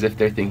vote, because if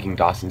they're thinking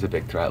Dawson's a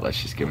big threat, let's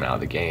just get him out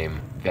of the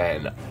game,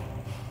 then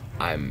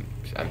I'm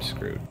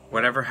screwed.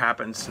 Whatever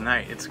happens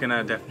tonight, it's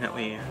gonna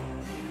definitely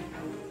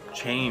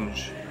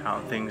change how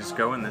things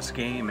go in this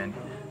game, and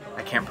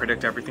I can't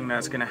predict everything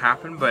that's gonna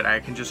happen, but I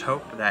can just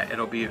hope that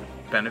it'll be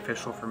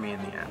beneficial for me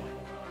in the end.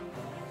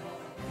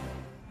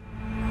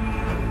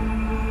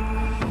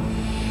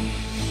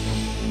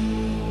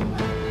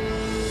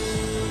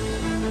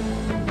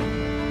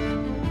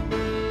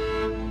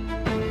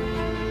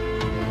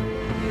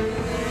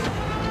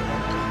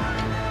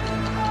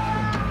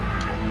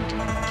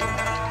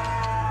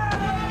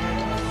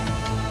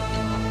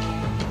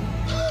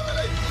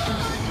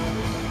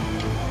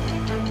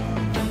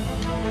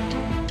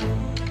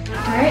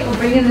 Alright, we'll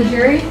bring in the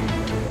jury.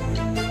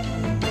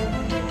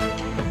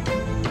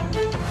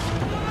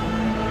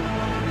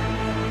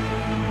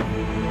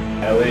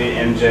 Ellie,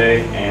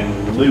 MJ,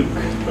 and Luke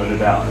voted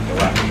voted out at the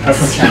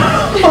last.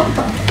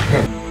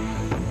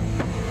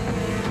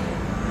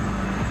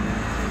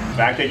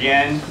 Back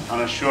again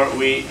on a short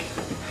week,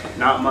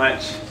 not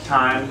much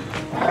time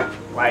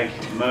like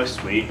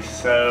most weeks.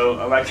 So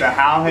Alexa,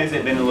 how has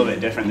it been a little bit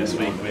different this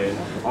week with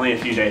only a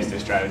few days to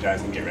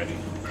strategize and get ready?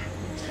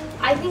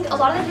 I think a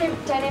lot of the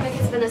dynamic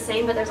has been the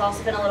same, but there's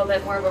also been a little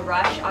bit more of a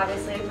rush.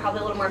 Obviously, probably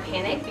a little more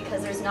panic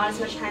because there's not as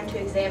much time to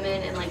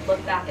examine and like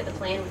look back at the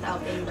plan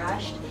without being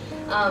rushed.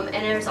 And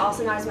there's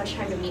also not as much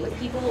time to meet with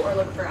people or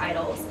look for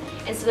idols.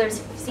 And so there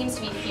seems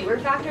to be fewer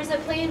factors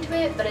that play into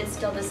it, but it's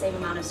still the same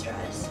amount of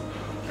stress.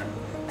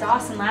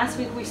 Dawson, last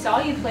week we saw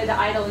you play the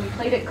idol and you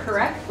played it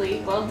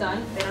correctly. Well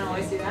done. They don't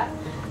always do that.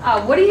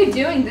 What are you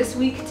doing this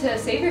week to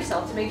save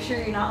yourself to make sure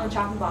you're not on the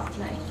chopping block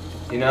tonight?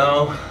 You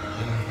know,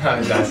 I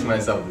was asking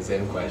myself the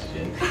same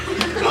question.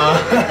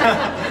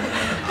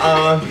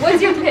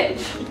 What's your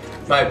pitch?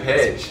 My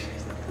pitch?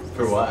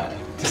 For what?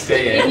 To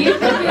stay in? If you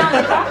put me on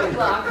the chopping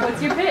block,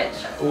 what's your pitch?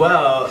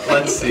 Well,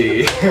 let's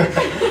see.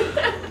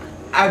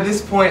 At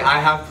this point, I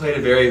have played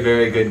a very,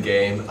 very good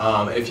game.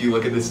 If you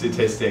look at the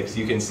statistics,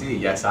 you can see,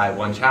 yes, I have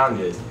won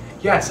challenges.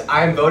 Yes,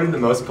 I am voted the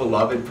most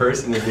beloved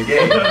person in the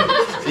game.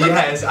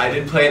 Yes, I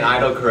did play an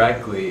idol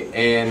correctly.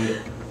 And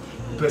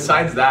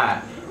besides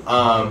that,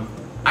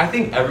 I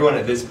think everyone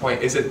at this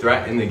point is a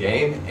threat in the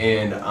game.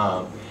 And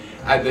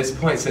at this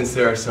point, since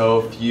there are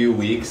so few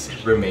weeks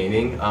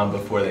remaining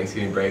before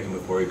Thanksgiving break and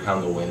before we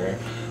crown the winner,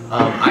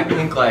 I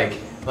think like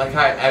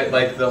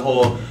the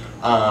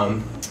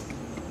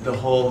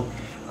whole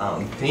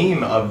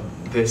theme of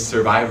this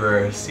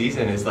Survivor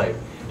season is like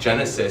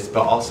Genesis,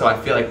 but also I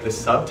feel like the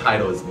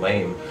subtitle is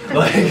lame.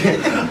 Like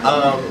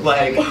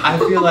I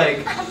feel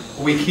like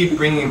we keep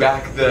bringing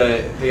back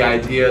the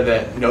idea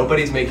that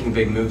nobody's making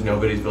big moves,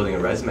 nobody's building a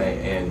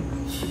resume, and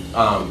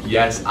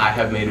yes, I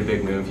have made a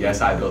big move, yes,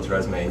 I built a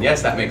resume, and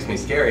yes, that makes me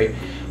scary,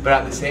 but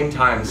at the same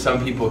time,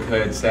 some people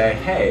could say,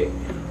 hey,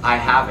 I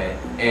haven't,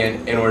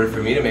 and in order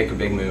for me to make a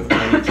big move,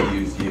 I need to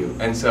use you.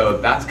 And so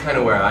that's kind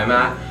of where I'm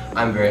at.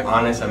 I'm very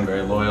honest, I'm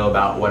very loyal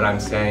about what I'm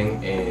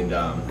saying, and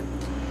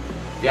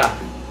yeah,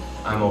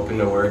 I'm open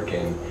to work,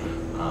 and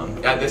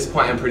at this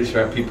point I'm pretty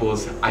sure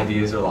people's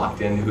ideas are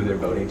locked in who they're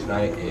voting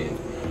tonight, and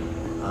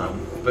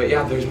but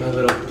yeah, there's my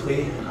little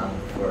plea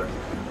for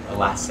a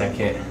last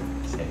second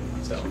save,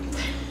 so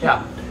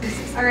yeah.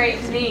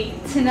 Alright,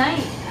 Nate,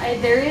 tonight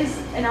there is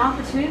an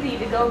opportunity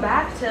to go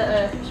back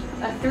to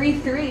a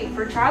 3-3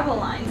 for tribal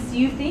lines. Do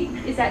you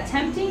think, is that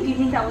tempting? Do you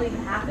think that will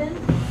even happen?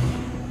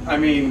 I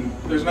mean,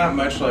 there's not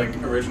much like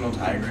original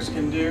Tigers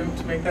can do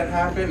to make that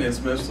happen. It's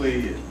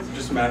mostly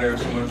just a matter of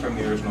someone from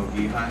the original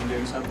Gihan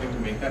doing something to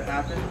make that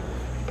happen.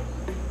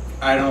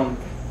 I don't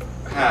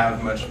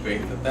have much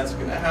faith that that's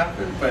going to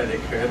happen, but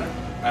it could.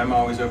 I'm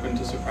always open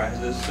to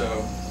surprises, so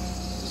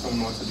if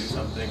someone wants to do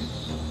something,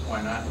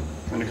 why not?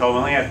 So Nicole, we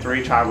only have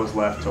 3 tribals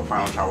left till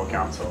final tribal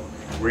council.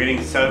 We're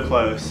getting so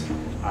close.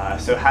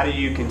 So how do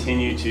you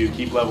continue to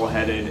keep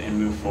level-headed and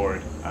move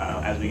forward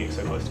as we get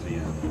so close to the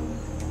end?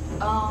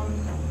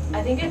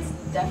 I think it's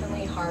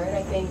definitely hard.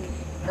 I think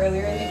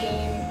earlier in the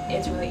game,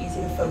 it's really easy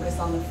to focus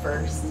on the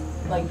first,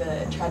 like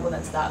the tribal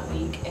that's that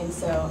weak. And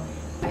so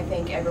I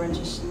think everyone's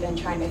just been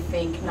trying to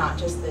think not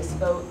just this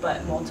vote,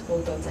 but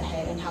multiple votes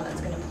ahead and how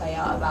that's going to play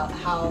out, about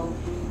how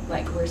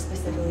like we're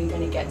specifically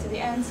going to get to the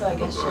end. So I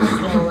guess just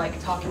still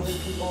like talking with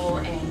people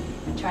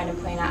and trying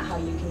to plan out how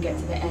you can get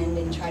to the end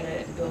and try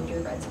to build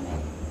your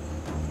resume.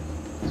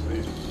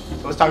 Sweet.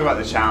 So let's talk about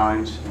the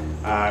challenge.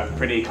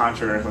 Pretty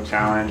controversial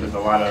challenge with a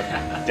lot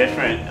of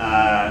different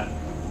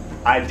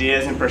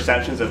ideas and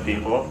perceptions of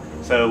people.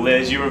 So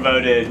Liz, you were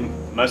voted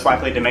most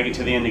likely to make it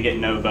to the end to get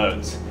no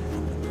votes.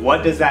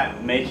 What does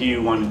that make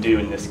you want to do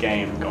in this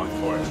game going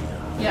forward?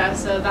 Yeah,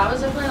 so that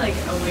was definitely like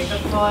a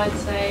wake-up call, I'd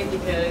say,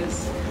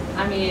 because,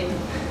 I mean,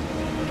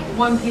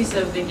 one piece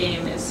of the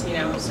game is, you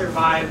know,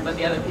 survive, but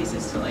the other piece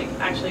is to like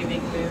actually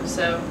make moves.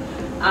 So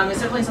it's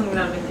definitely something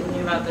that I've been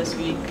thinking about this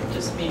week,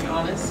 just being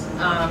honest.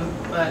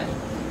 But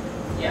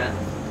yeah,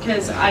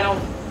 because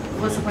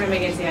what's the point of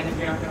making it to the end if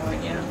you're not going to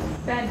win, you know?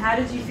 Ben, how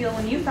did you feel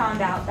when you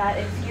found out that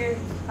if your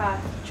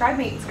tribe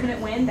mates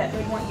couldn't win, that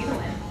they'd want you to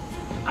win?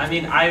 I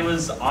mean, I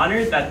was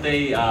honored that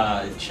they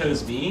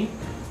chose me,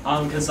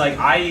 because like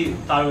I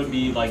thought it would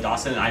be like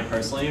Dawson, and I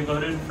personally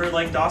voted for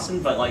like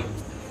Dawson, but like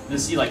to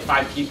see like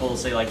 5 people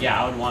say like,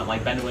 yeah, I would want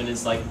like Ben to win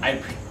is like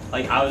I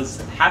was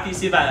happy to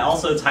see that.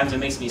 Also, at times it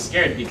makes me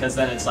scared because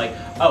then it's like,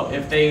 oh,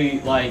 if they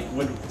like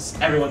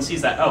everyone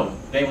sees that, oh,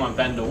 they want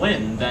Ben to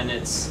win, then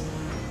it's,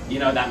 you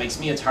know, that makes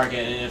me a target.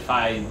 And if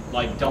I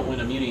like don't win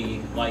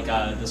immunity like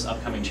this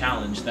upcoming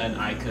challenge, then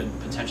I could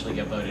potentially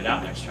get voted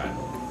out next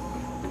tribal.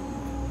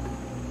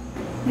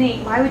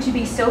 Nate, why would you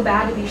be so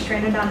bad to be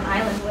stranded on an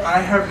island with? I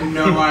have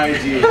no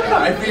idea.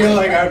 I feel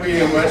like I'd be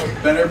a much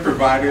better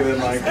provider than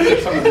like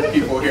some of the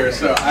people here,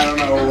 so I don't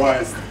know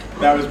what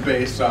that was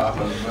based off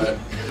of, but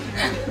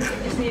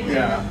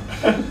yeah.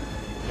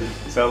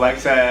 So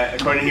Alexa,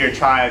 according to your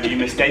tribe, you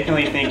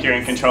mistakenly think you're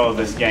in control of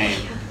this game.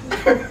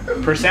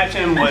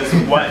 Perception was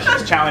what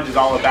this challenge is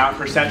all about.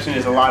 Perception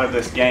is a lot of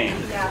this game.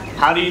 Yeah.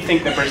 How do you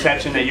think the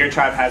perception that your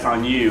tribe has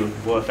on you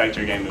will affect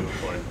your game moving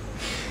forward?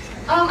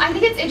 I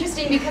think it's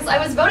interesting because I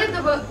was voted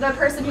the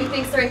person who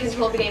thinks they're in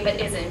control of the game but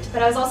isn't,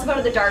 but I was also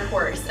voted the dark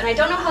horse, and I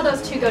don't know how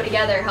those two go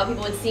together, how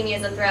people would see me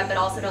as a threat but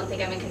also don't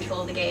think I'm in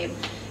control of the game.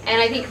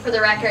 And I think for the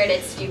record,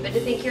 it's stupid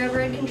to think you're ever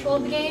in control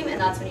of the game, and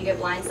that's when you get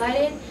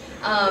blindsided.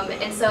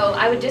 And so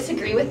I would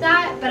disagree with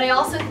that, but I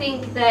also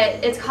think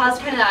that it's caused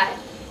kind of that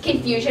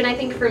confusion, I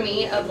think, for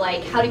me, of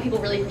like, how do people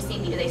really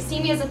perceive me? Do they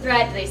see me as a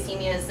threat? Do they see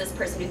me as this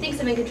person who thinks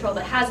I'm in control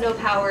but has no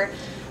power?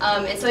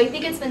 And so I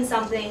think it's been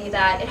something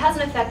that it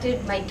hasn't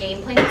affected my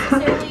gameplay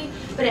necessarily,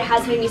 but it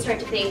has made me start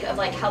to think of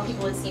like how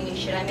people would see me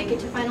should I make it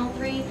to Final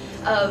 3,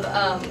 of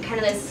kind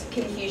of this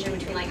confusion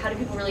between like how do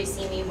people really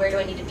see me, where do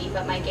I need to beef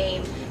up my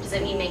game, does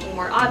it mean making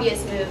more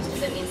obvious moves,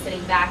 does it mean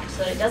sitting back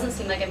so that it doesn't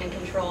seem like I'm in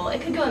control?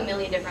 It could go a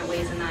million different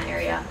ways in that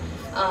area.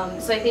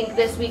 So I think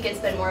this week it's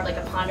been more of like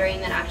a pondering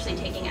than actually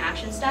taking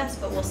action steps,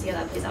 but we'll see how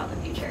that plays out in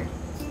the future.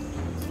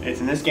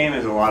 In this game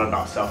is a lot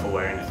about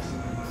self-awareness.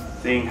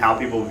 Seeing how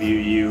people view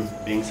you,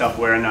 being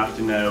self-aware enough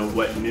to know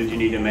what moves you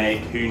need to make,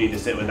 who you need to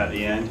sit with at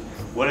the end.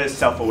 What is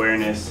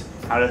self-awareness?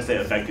 How has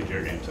it affected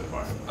your game so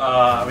far?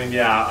 I'm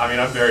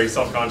very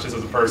self-conscious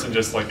as a person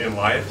just like in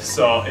life,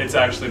 so it's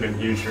actually been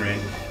huge for me.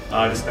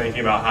 Just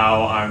thinking about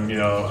how I'm,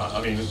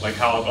 like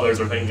how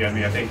others are thinking of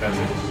me, I think that's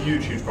a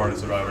huge, huge part of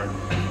Survivor.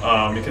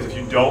 Because if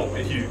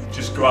you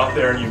just go out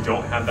there and you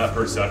don't have that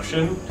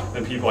perception,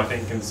 then people, I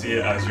think, can see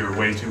it as you're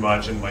way too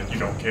much and like you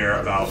don't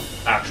care about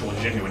actual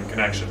genuine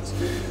connections.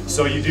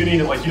 So you do need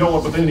it, like you don't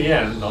want, but in the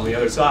end, on the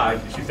other side,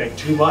 if you think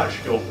too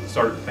much, you'll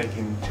start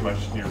thinking too much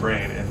in your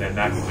brain, and then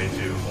that can lead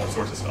to all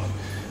sorts of stuff.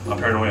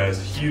 Paranoia is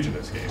huge in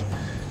this game.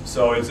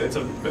 So it's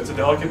a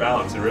delicate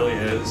balance, it really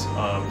is,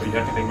 but you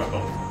have to think about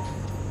both.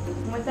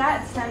 With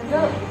that, it's time to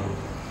go.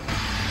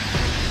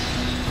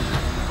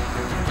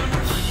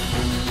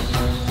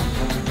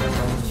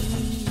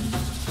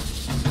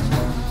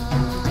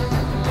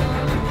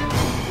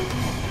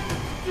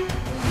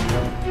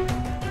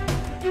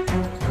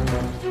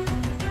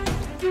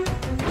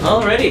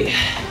 Alrighty,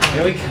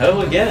 here we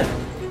go again.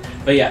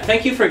 But yeah,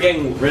 thank you for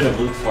getting rid of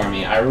Luke for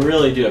me. I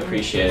really do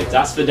appreciate it.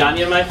 Das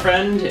Vidania, my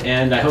friend,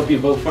 and I hope you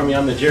vote for me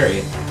on the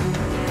jury.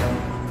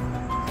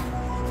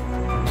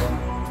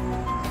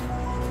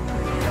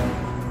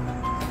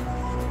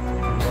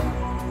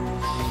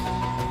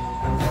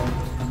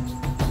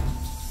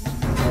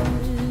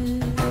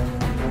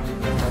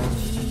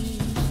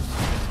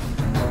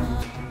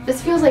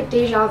 This feels like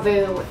deja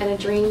vu and a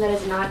dream that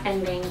is not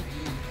ending.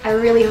 I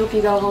really hope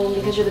you go home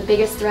because you're the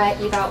biggest threat,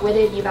 you've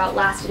outwitted, you've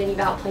outlasted, and you've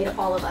outplayed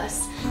all of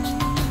us.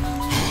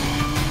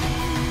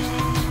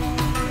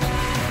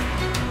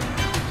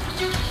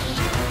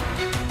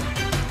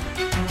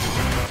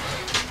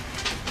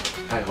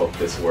 I hope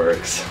this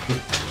works.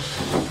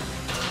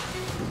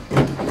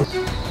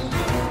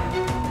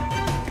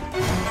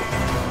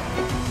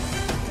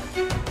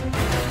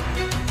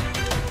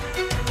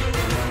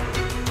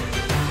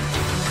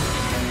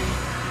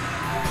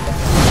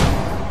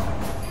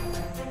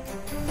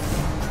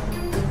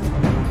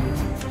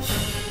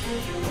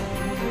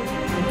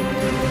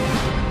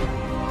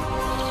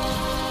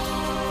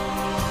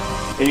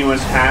 If anyone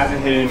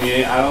hasn't hit an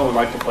immunity idol would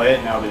like to play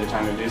it, now would be the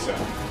time to do so.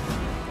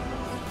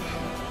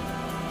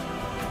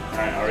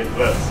 Alright, I'll read the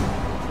votes.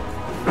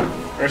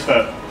 First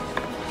vote.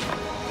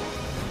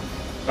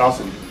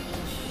 Dawson.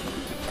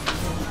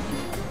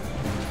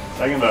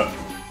 Second vote.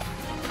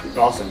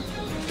 Dawson.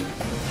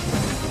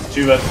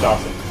 2 votes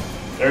Dawson.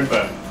 Third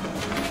vote.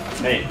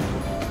 Nate.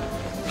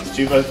 It's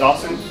 2 votes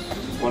Dawson,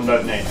 1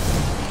 vote Nate.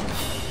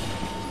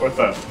 Fourth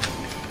vote.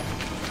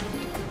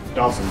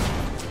 Dawson.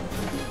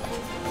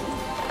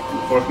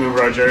 Fourth member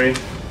of our jury.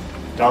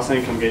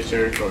 Dawson, come get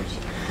your torch.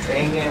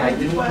 Dang it, I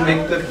didn't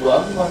make the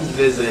loved ones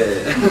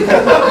visit.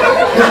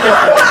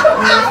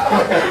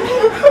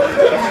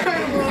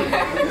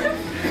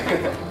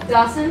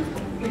 Dawson,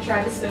 your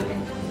tribe has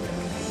spoken.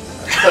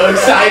 So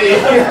exciting.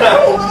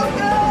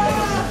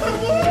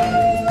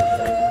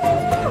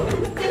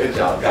 Good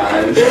job,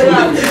 guys.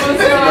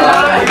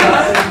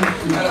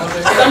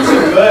 Sounds so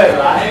good,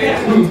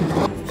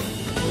 right?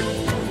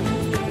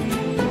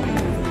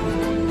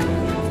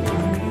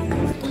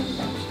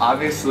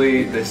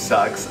 Obviously, this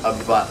sucks a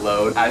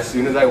buttload. As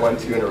soon as I won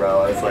 2 in a row,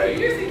 I was like,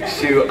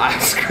 shoot, I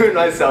screwed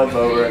myself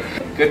over.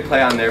 Good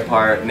play on their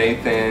part.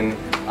 Nathan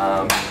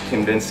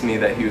convinced me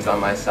that he was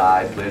on my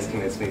side. Liz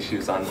convinced me she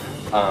was on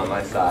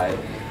my side.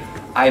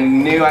 I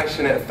knew I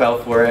shouldn't have fell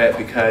for it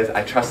because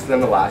I trusted them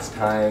the last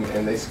time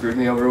and they screwed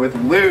me over with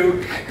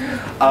Luke.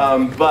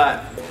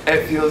 But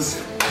it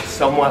feels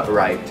somewhat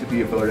right to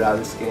be voted out of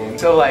this game.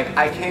 So like,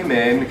 I came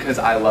in because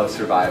I love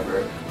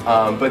Survivor.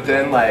 But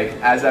then like,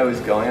 as I was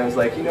going, I was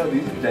like, you know,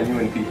 these are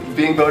genuine people.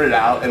 Being voted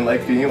out and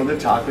like being able to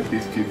talk with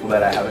these people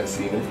that I haven't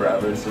seen in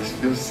forever, it just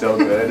feels so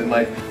good. And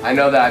like, I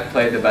know that I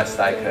played the best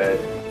I could.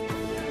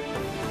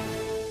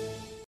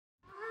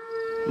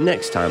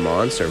 Next time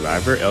on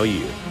Survivor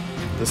LU.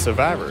 The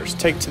survivors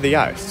take to the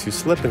ice to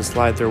slip and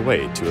slide their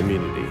way to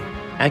immunity.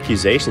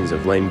 Accusations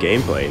of lame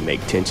gameplay make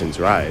tensions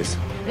rise.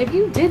 If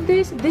you did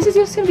this is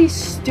just gonna be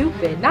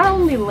stupid. Not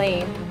only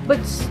lame,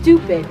 but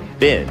stupid.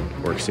 Ben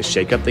works to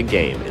shake up the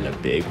game in a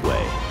big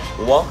way.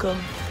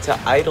 Welcome to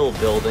idol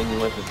building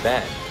with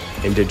Ben.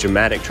 And the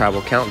dramatic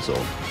tribal council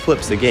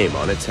flips the game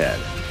on its head.